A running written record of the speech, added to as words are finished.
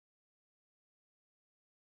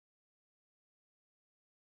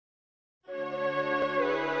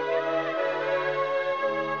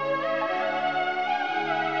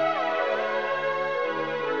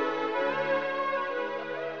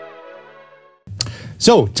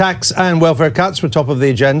So, tax and welfare cuts were top of the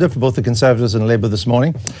agenda for both the Conservatives and Labour this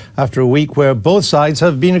morning, after a week where both sides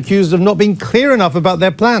have been accused of not being clear enough about their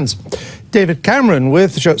plans. David Cameron,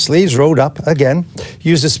 with shirt sleeves rolled up again,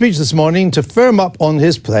 used a speech this morning to firm up on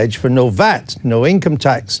his pledge for no VAT, no income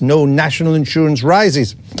tax, no national insurance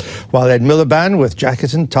rises, while Ed Miliband, with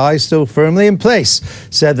jacket and tie still firmly in place,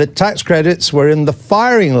 said that tax credits were in the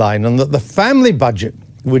firing line and that the family budget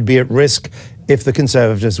would be at risk if the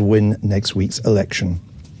Conservatives win next week's election.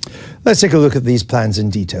 Let's take a look at these plans in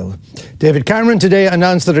detail. David Cameron today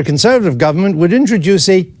announced that a Conservative government would introduce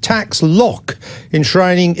a tax lock,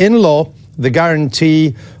 enshrining in law the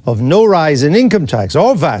guarantee of no rise in income tax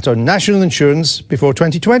or VAT on national insurance before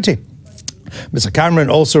 2020. Mr Cameron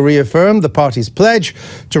also reaffirmed the party's pledge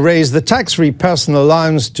to raise the tax-free personal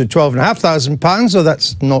allowance to £12,500, so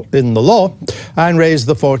that's not in the law, and raise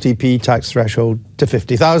the 40p tax threshold to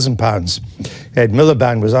 £50,000. Ed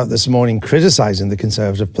Miliband was out this morning criticising the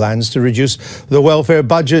Conservative plans to reduce the welfare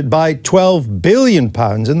budget by £12 billion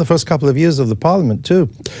in the first couple of years of the Parliament too.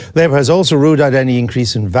 Labour has also ruled out any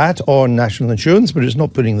increase in VAT or national insurance, but it's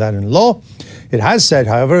not putting that in law. It has said,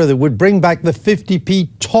 however, that it would bring back the 50p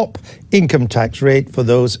top income tax rate for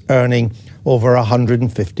those earning over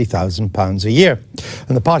 £150,000 a year.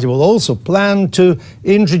 And the party will also plan to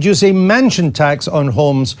introduce a mansion tax on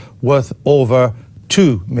homes worth over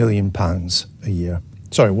 £2 million a year.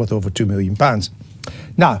 Sorry, worth over £2 million.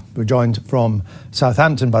 Now, we're joined from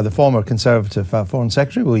Southampton by the former Conservative Foreign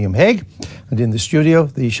Secretary, William Hague, and in the studio,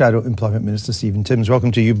 the Shadow Employment Minister, Stephen Timms.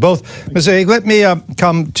 Welcome to you both. Mr Hague, let me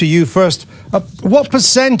come to you first. What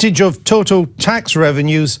percentage of total tax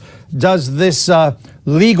revenues does this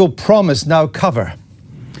legal promise now cover?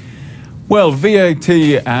 Well, VAT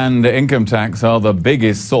and income tax are the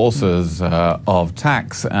biggest sources of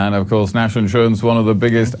tax, and of course national insurance one of the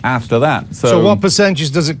biggest after that. So what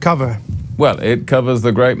percentage does it cover? Well, it covers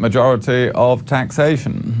the great majority of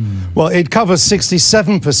taxation. Well, it covers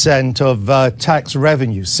 67% of tax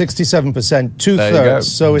revenue, 67%, two-thirds.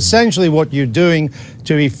 So essentially what you're doing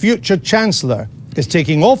to a future Chancellor is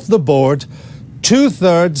taking off the board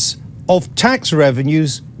two-thirds of tax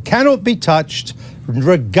revenues cannot be touched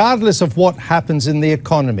regardless of what happens in the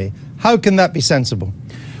economy. How can that be sensible?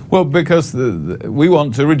 Well, because we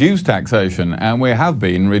want to reduce taxation, and we have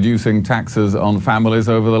been reducing taxes on families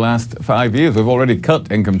over the last 5 years. We've already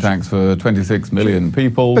cut income tax for 26 million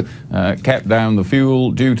people, kept down the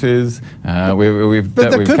fuel duties. But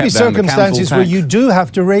there could be circumstances where you do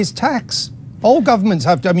have to raise tax. All governments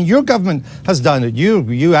have to. I mean, your government has done it.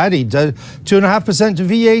 You added 2.5% to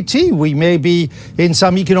VAT. We may be in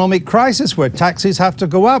some economic crisis where taxes have to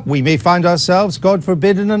go up. We may find ourselves, God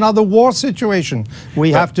forbid, in another war situation.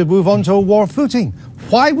 We have to move on to a war footing.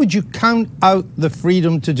 Why would you count out the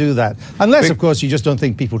freedom to do that? Unless, of course, you just don't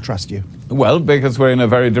think people trust you. Well, because we're in a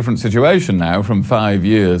very different situation now from 5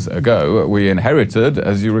 years ago. We inherited,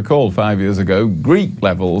 as you recall, 5 years ago, Greek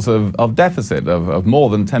levels of deficit, of more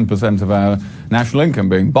than 10% of our national income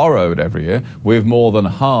being borrowed every year. We've more than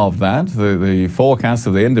halved that. The forecasts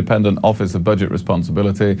of the Independent Office of Budget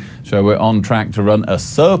Responsibility show we're on track to run a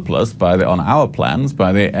surplus on our plans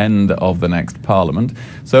by the end of the next Parliament.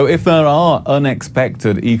 So if there are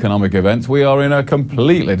unexpected economic events, we are in a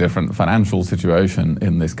completely different financial situation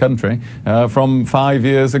in this country from 5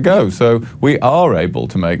 years ago. So we are able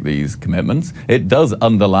to make these commitments. It does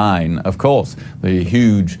underline, of course, the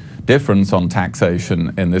huge difference on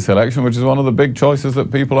taxation in this election, which is one of the big choices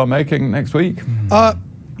that people are making next week.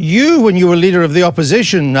 You, when you were leader of the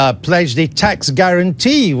opposition, pledged a tax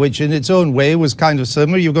guarantee, which in its own way was kind of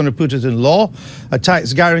similar. You're going to put it in law, a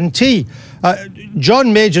tax guarantee.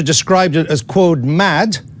 John Major described it as, quote,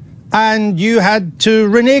 mad, and you had to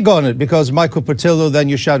renege on it because Michael Portillo, then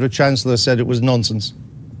your Shadow Chancellor, said it was nonsense.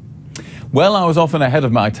 Well, I was often ahead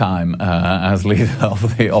of my time as leader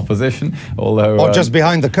of the opposition, although... Or just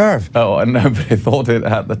behind the curve. Oh, and nobody thought it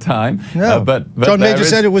at the time. No, but John Major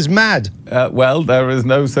said it was mad. Well, there is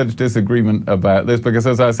no such disagreement about this because,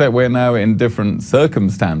 as I said, we're now in different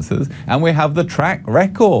circumstances and we have the track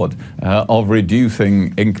record of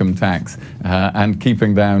reducing income tax and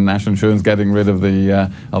keeping down national insurance, getting rid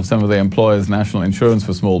of some of the employers' national insurance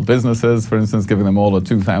for small businesses, for instance, giving them all a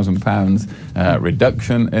 £2,000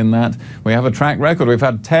 reduction in that. We have a track record. We've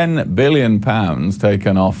had £10 billion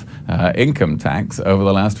taken off income tax over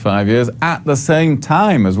the last 5 years at the same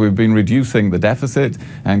time as we've been reducing the deficit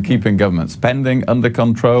and keeping government spending under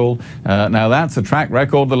control. Now, that's a track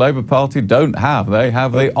record the Labour Party don't have. They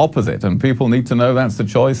have the opposite, and people need to know that's the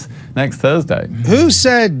choice next Thursday. Who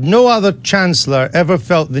said no other Chancellor ever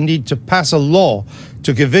felt the need to pass a law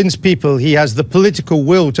to convince people he has the political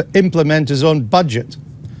will to implement his own budget?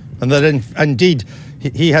 And that indeed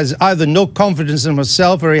he has either no confidence in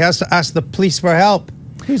himself or he has to ask the police for help.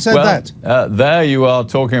 Who said that? There you are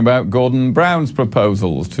talking about Gordon Brown's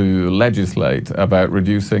proposals to legislate about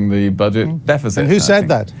reducing the budget deficit. And who said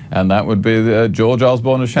that? And that would be George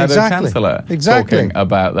Osborne, as Shadow Chancellor, talking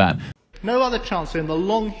about that. No other Chancellor in the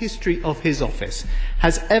long history of his office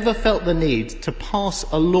has ever felt the need to pass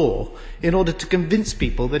a law in order to convince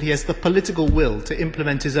people that he has the political will to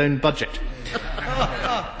implement his own budget.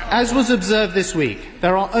 As was observed this week,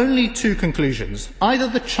 there are only two conclusions. Either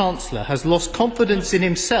the Chancellor has lost confidence in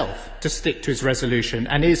himself to stick to his resolution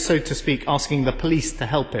and is, so to speak, asking the police to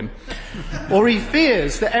help him, or he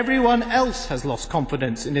fears that everyone else has lost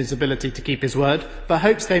confidence in his ability to keep his word, but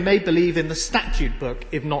hopes they may believe in the statute book,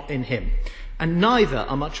 if not in him. And neither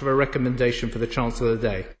are much of a recommendation for the Chancellor of the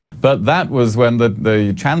day. But that was when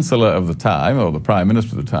the Chancellor of the time, or the Prime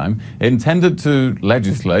Minister of the time, intended to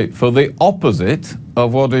legislate for the opposite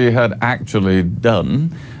of what he had actually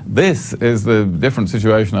done. This is the different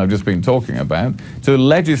situation I've just been talking about, to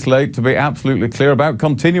legislate, to be absolutely clear about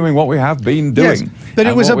continuing what we have been doing. Yes, but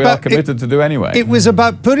it was what we are committed to do anyway. It was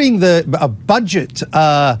about putting a budget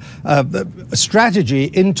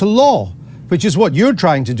strategy into law, which is what you're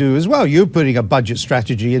trying to do as well. You're putting a budget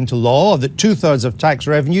strategy into law that 2/3 of tax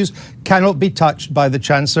revenues cannot be touched by the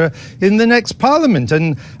Chancellor in the next Parliament.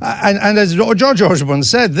 And as George Osborne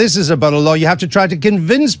said, this is about a law you have to try to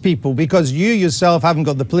convince people because you yourself haven't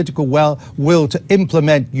got the political will to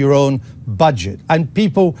implement your own budget. And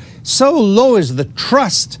people, so low is the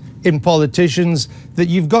trust in politicians that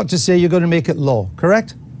you've got to say you're going to make it law,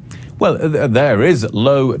 correct? Well, there is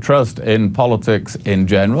low trust in politics in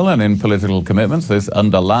general and in political commitments. This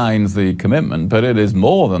underlines the commitment, but it is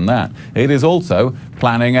more than that. It is also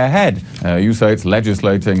planning ahead. You say it's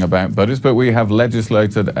legislating about budgets, but we have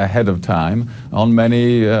legislated ahead of time on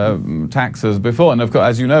many taxes before. And of course,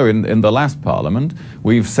 as you know, in the last Parliament,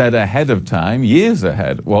 we've said ahead of time, years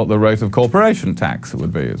ahead, what the rate of corporation tax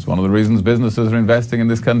would be. It's one of the reasons businesses are investing in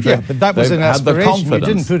this country. Yeah, but that was an aspiration. You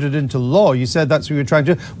didn't put it into law. You said that's what you were trying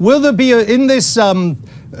to do. Will there be, in this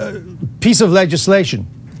piece of legislation,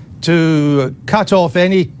 to cut off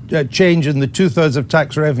any change in the 2/3 of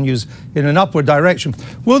tax revenues in an upward direction,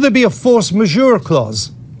 will there be a force majeure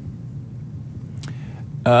clause?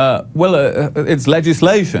 It's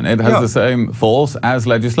legislation. It has the same force as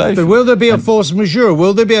legislation. But will there be a force majeure?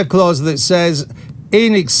 Will there be a clause that says,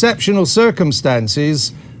 in exceptional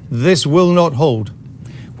circumstances, this will not hold?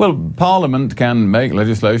 Well, Parliament can make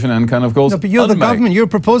legislation and can, of course, no, but you're the government. You're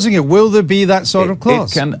proposing it. Will there be that sort of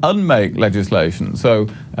clause? It can unmake legislation. So,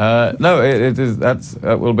 no,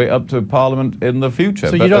 that will be up to Parliament in the future.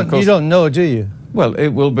 So but you don't know, do you? Well, it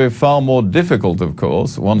will be far more difficult, of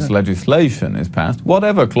course, once legislation is passed,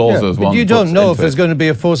 whatever clauses one puts into it. You don't know if there's going to be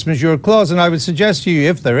a force majeure clause, and I would suggest to you,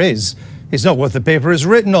 if there is, it's not worth the paper it's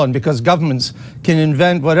written on, because governments can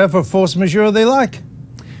invent whatever force majeure they like.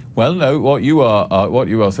 Well, no, what you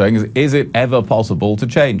are saying is it ever possible to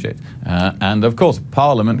change it? And of course,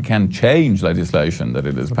 Parliament can change legislation that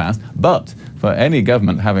it has passed, but for any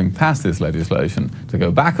government having passed this legislation to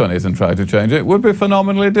go back on it and try to change it would be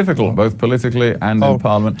phenomenally difficult, both politically and in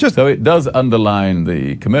Parliament. So it does underline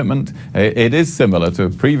the commitment. It is similar to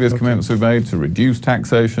previous commitments we've made to reduce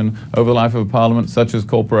taxation over the life of Parliament, such as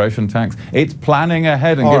corporation tax. It's planning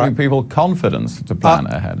ahead and giving people confidence to plan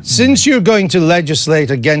ahead. Since you're going to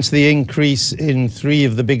legislate against the increase in 3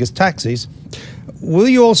 of the biggest taxes, will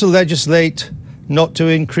you also legislate not to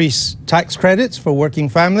increase tax credits for working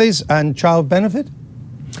families and child benefit?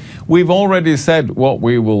 We've already said what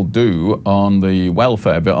we will do on the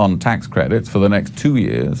welfare, but on tax credits for the next 2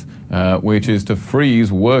 years, which is to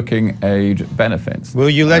freeze working age benefits. Will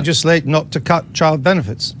you legislate not to cut child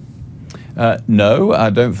benefits? No, I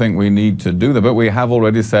don't think we need to do that, but we have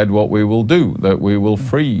already said what we will do, that we will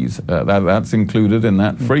freeze. That's included in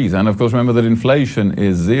that freeze. And of course, remember that inflation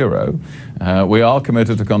is 0. We are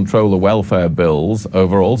committed to control the welfare bills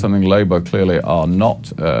overall, something Labour clearly are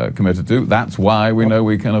not committed to. That's why we know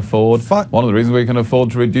we can afford, one of the reasons we can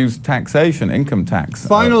afford to reduce taxation, income tax.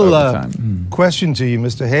 Final question to you,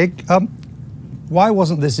 Mr. Hague. Why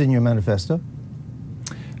wasn't this in your manifesto?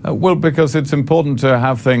 Well, because it's important to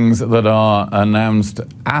have things that are announced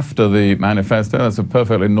after the manifesto. That's a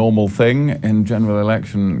perfectly normal thing in general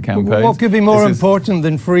election campaigns. What could be more important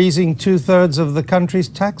than freezing 2/3 of the country's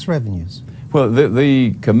tax revenues? Well,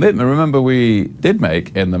 the commitment, remember we did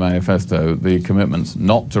make in the manifesto the commitments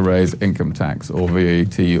not to raise income tax or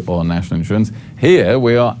VAT or national insurance. Here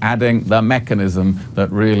we are adding the mechanism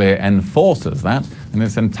that really enforces that, and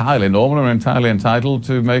it's entirely normal and entirely entitled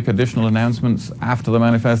to make additional announcements after the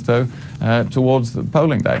manifesto towards the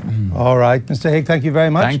polling day. All right, Mr. Hague, thank you very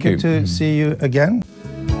much. Thank you. Good to see you again.